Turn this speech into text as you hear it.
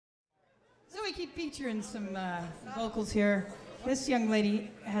keep featuring some vocals here. This young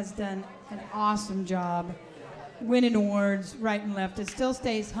lady has done an awesome job winning awards right and left. It still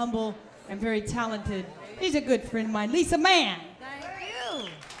stays humble and very talented. She's a good friend of mine, Lisa Mann. Thank you.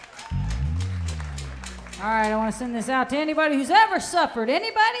 All right, I want to send this out to anybody who's ever suffered.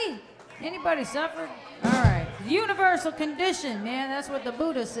 Anybody? Anybody suffered? All right. Universal condition, man. That's what the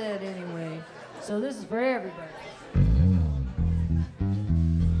Buddha said anyway. So this is for everybody.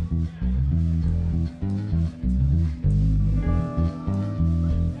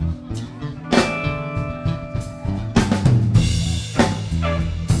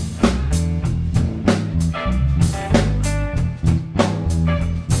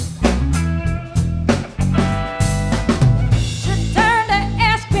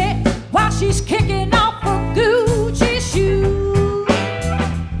 Kicking off a Gucci shoe.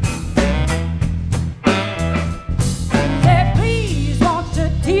 Say, please, won't you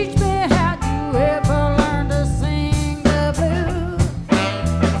teach me how you ever learn to sing the blues?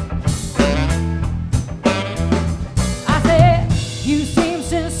 I said, you seem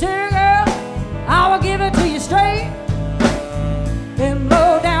sincere, girl. I will give it to you straight. Them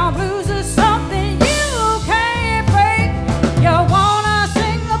low down blues is something you can't fake. You wanna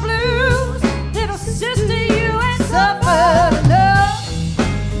sing the blues, little sister, you ain't suffered enough.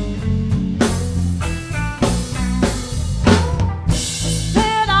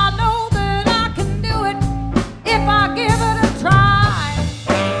 Said I know that I can do it if I give it a try.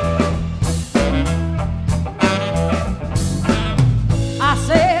 I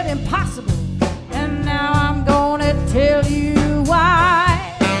said impossible, and now I'm gonna tell you why.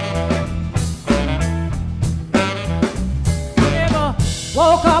 Never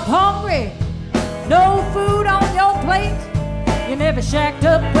woke up hungry, no food on your plate. You never shacked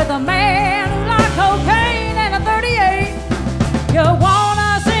up with a man who liked cocaine and a 38. You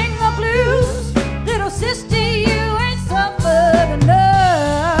wanna sing the blues, little sister, you ain't suffered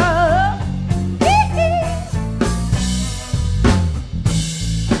enough. Hee-hee.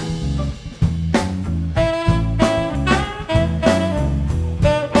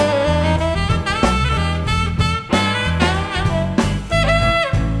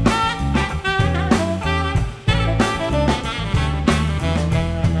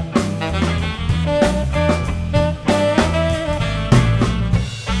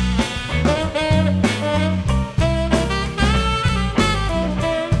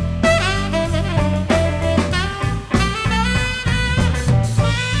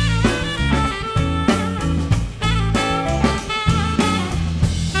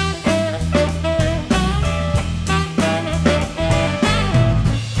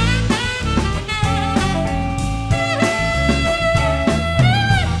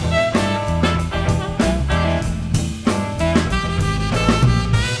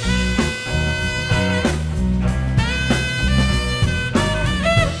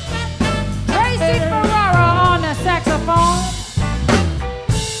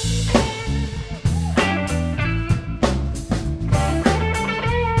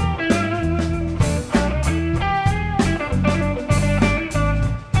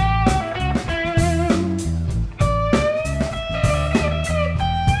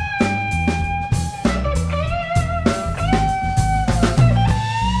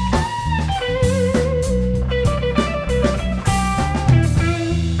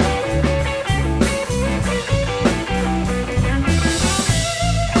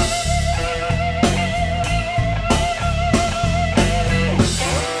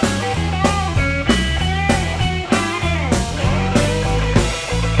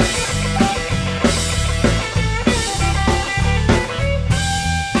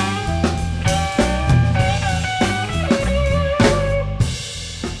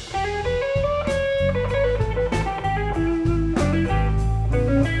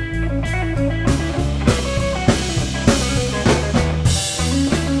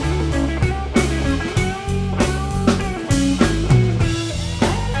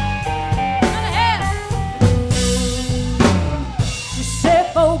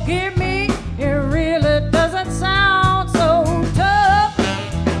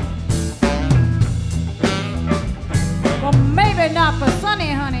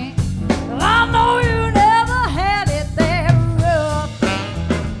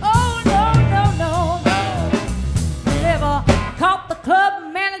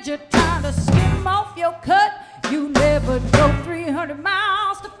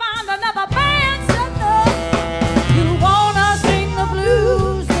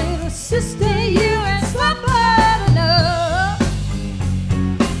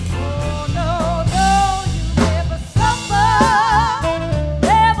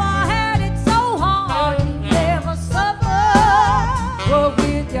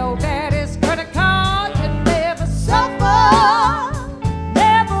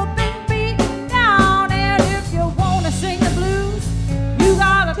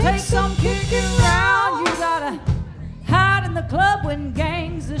 the club when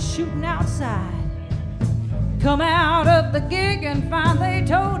gangs are shooting outside. Come out of the gig and find they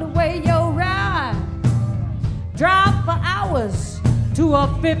towed away your ride. Drive for hours to a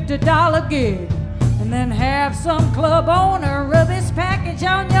 $50 gig, and then have some club owner rub his package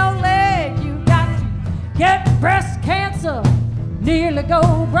on your leg. You got to get breast cancer, nearly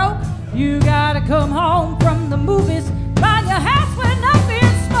go broke. You gotta come home from the movies, buy your house with nothing.